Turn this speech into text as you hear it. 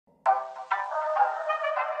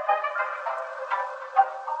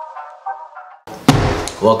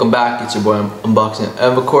Welcome back, it's your boy Unboxing,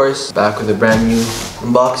 and of course, back with a brand new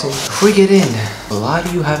unboxing. Before we get in, a lot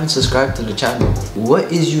of you haven't subscribed to the channel.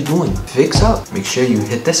 What is you doing? Fix up. Make sure you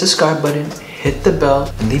hit the subscribe button, hit the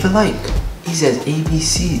bell, and leave a like. Easy as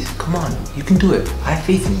ABCs. Come on, you can do it. I have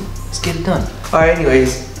faith in you. Let's get it done. Alright,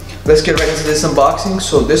 anyways, let's get right into this unboxing.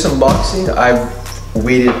 So this unboxing, I've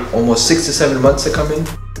waited almost 6 to 7 months to come in.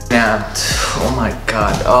 Now, oh my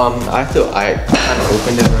god. I kind of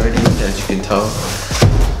opened it already, as you can tell,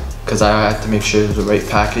 because I had to make sure it was the right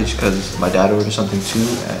package because my dad ordered something too,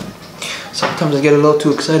 and sometimes I get a little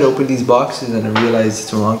too excited to open these boxes and I realize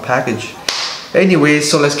it's the wrong package. Anyways,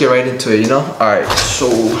 so let's get right into it, you know? Alright, so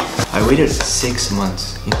I waited 6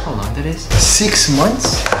 months. You know how long that is? 6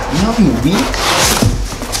 months? You know how many weeks?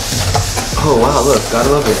 Oh wow, look, gotta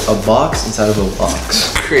love it. A box inside of a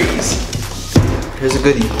box. Crazy. Here's a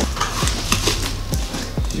goodie.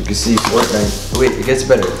 You can see Fortnite. Wait, it gets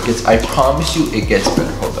better. I promise you it gets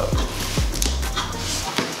better. Hold up.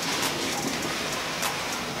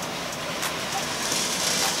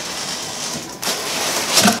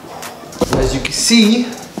 As you can see,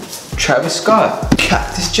 Travis Scott,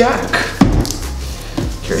 Cactus Jack.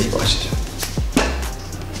 Here, you watch it.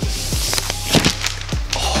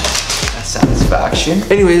 Oh, that satisfaction.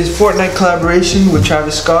 Anyways, Fortnite collaboration with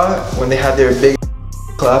Travis Scott when they had their big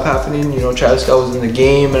collab happening. You know, Travis Scott was in the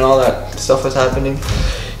game and all that stuff was happening.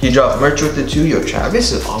 He dropped merch with it too. Yo,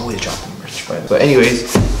 Travis is always dropping merch, by the way. But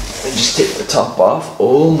anyways, let me just take the top off.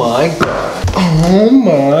 Oh my god. Oh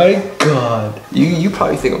my god. You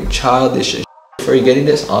probably think I'm childish as for getting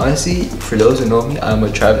this. Honestly, for those who know me, I'm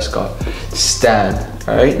a Travis Scott stan.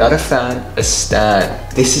 Alright, not a fan, a stan.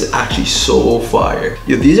 This is actually so fire.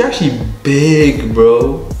 Yo, these are actually big,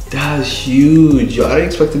 bro. That's huge. Yo, I didn't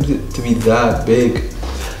expect them to be that big.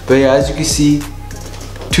 But yeah, as you can see,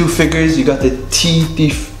 2 figures. You got the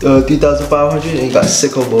T3500 and you got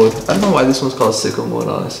sickle mode. I don't know why this one's called sickle mode,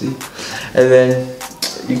 honestly. And then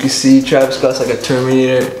you can see Travis Scott's like a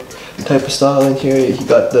Terminator type of style in here. He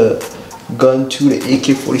got the gun to the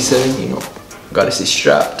AK-47, you know, gotta stay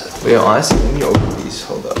strapped. But yeah, honestly, let me open these.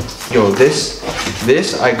 Hold up. Yo, this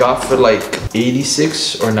I got for like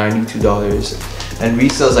 $86 or $92, and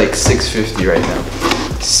retail's like $650 right now.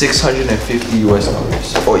 650 US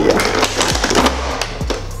dollars. Oh yeah.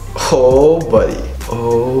 Oh buddy.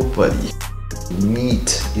 Oh buddy.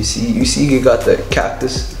 Neat. You see you got the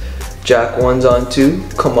Cactus Jack ones on too.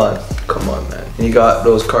 Come on man. And you got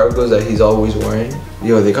those cargos that he's always wearing.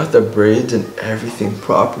 Yo, they got the braids and everything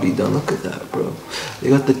properly done. Look at that, bro. They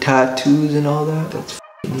got the tattoos and all that. That's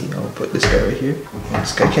neat. I'll put this guy right here.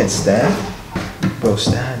 This guy can't stand. Bro,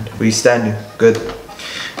 stand. What are you standing? Good.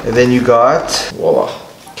 And then you got, voila.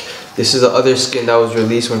 This is the other skin that was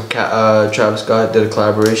released when Travis Scott did a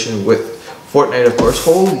collaboration with Fortnite, of course.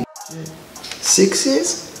 Holy shit.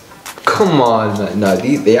 6s? Come on, man. Nah,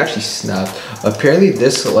 they actually snapped. Apparently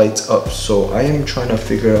this lights up, so I am trying to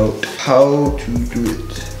figure out how to do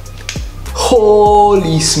it.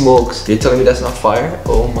 Holy smokes. You're telling me that's not fire?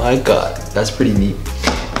 Oh my god. That's pretty neat.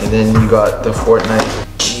 And then you got the Fortnite.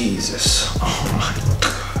 Jesus. Oh my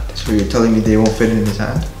god. So you're telling me they won't fit in his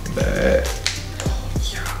hand? But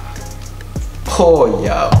oh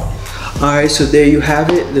yeah. Alright, so there you have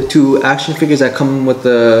it. The 2 action figures that come with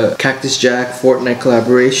the Cactus Jack Fortnite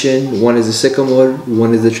collaboration. One is the sickle mode,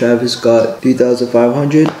 one is the Travis Scott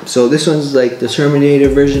 3500. So this one's like the Terminator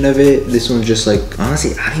version of it. This one's just like,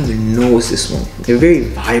 honestly, I don't even know what's this one. They're very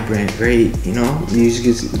vibrant, very, you know, you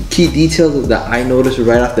get key details that I noticed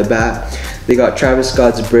right off the bat. They got Travis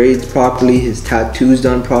Scott's braids properly, his tattoos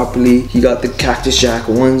done properly. He got the Cactus Jack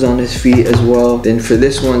ones on his feet as well. Then for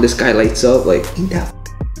this one, this guy lights up. Like, ain't that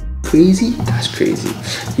crazy? That's crazy.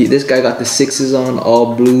 This guy got the 6s on,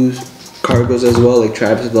 all blues, cargos as well. Like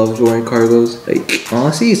Travis loves wearing cargos. Like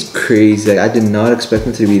honestly, it's crazy. Like, I did not expect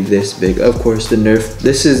them to be this big. Of course, the Nerf.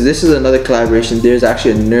 This is another collaboration. There's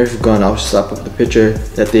actually a Nerf gun. I'll slap up the picture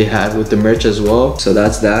that they had with the merch as well. So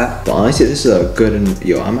that's that. But honestly, this is a good, and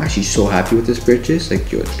yo, I'm actually so happy with this purchase. Like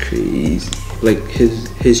yo, it's crazy. Like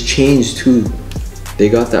his chains too. They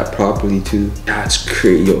got that properly too. That's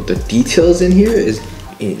crazy. Yo, the details in here is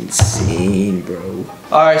insane, bro.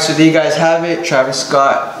 Alright, so there you guys have it. Travis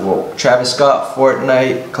Scott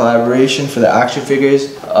Fortnite collaboration for the action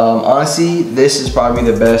figures. Honestly, this is probably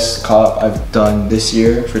the best cop I've done this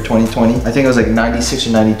year for 2020. I think it was like 96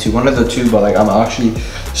 or 92, one of the two, but like I'm actually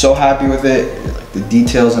so happy with it. Like the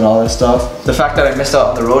details and all that stuff. The fact that I missed out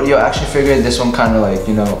on the rodeo action figure, this one kind of like,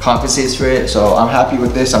 you know, compensates for it. So I'm happy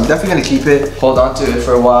with this. I'm definitely gonna keep it, hold on to it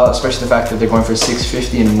for a while, especially the fact that they're going for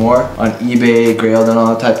 $650 and more on eBay, Grailed and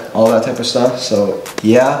all that type of stuff. So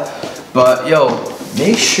yeah, but yo,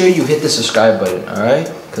 make sure you hit the subscribe button,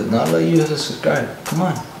 alright? Because not a lot of you have to subscribe. Come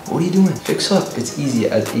on, what are you doing? Fix up. It's easy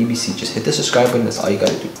as ABC. Just hit the subscribe button. That's all you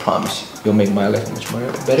gotta do. Promise you. You'll make my life much more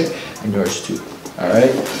better and yours too.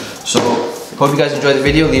 Alright? So, hope you guys enjoyed the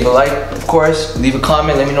video. Leave a like, of course. Leave a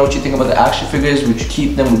comment. Let me know what you think about the action figures. Would you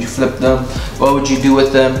keep them? Would you flip them? What would you do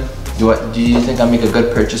with them? Do you think I make a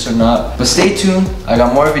good purchase or not? But stay tuned. I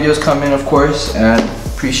got more videos coming, of course, and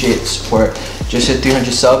appreciate the support. Just hit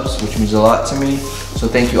 300 subs, which means a lot to me. So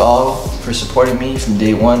thank you all for supporting me from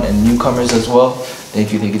day one and newcomers as well.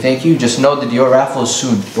 Thank you, thank you, thank you. Just know the Dior raffle is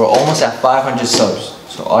soon. We're almost at 500 subs.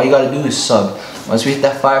 So all you gotta do is sub. Once we hit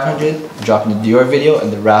that 500, I'm dropping the Dior video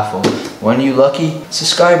and the raffle. One of you lucky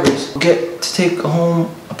subscribers will get to take home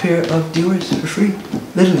a pair of Dior's for free.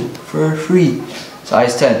 Literally, for free.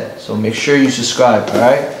 Size 10. So make sure you subscribe,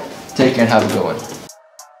 alright? Take care and have a good one.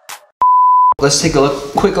 Let's take a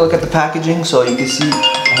quick look at the packaging so you can see.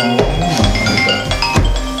 Oh my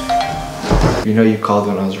God. You know you called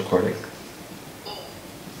when I was recording.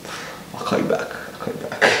 I'll call you back.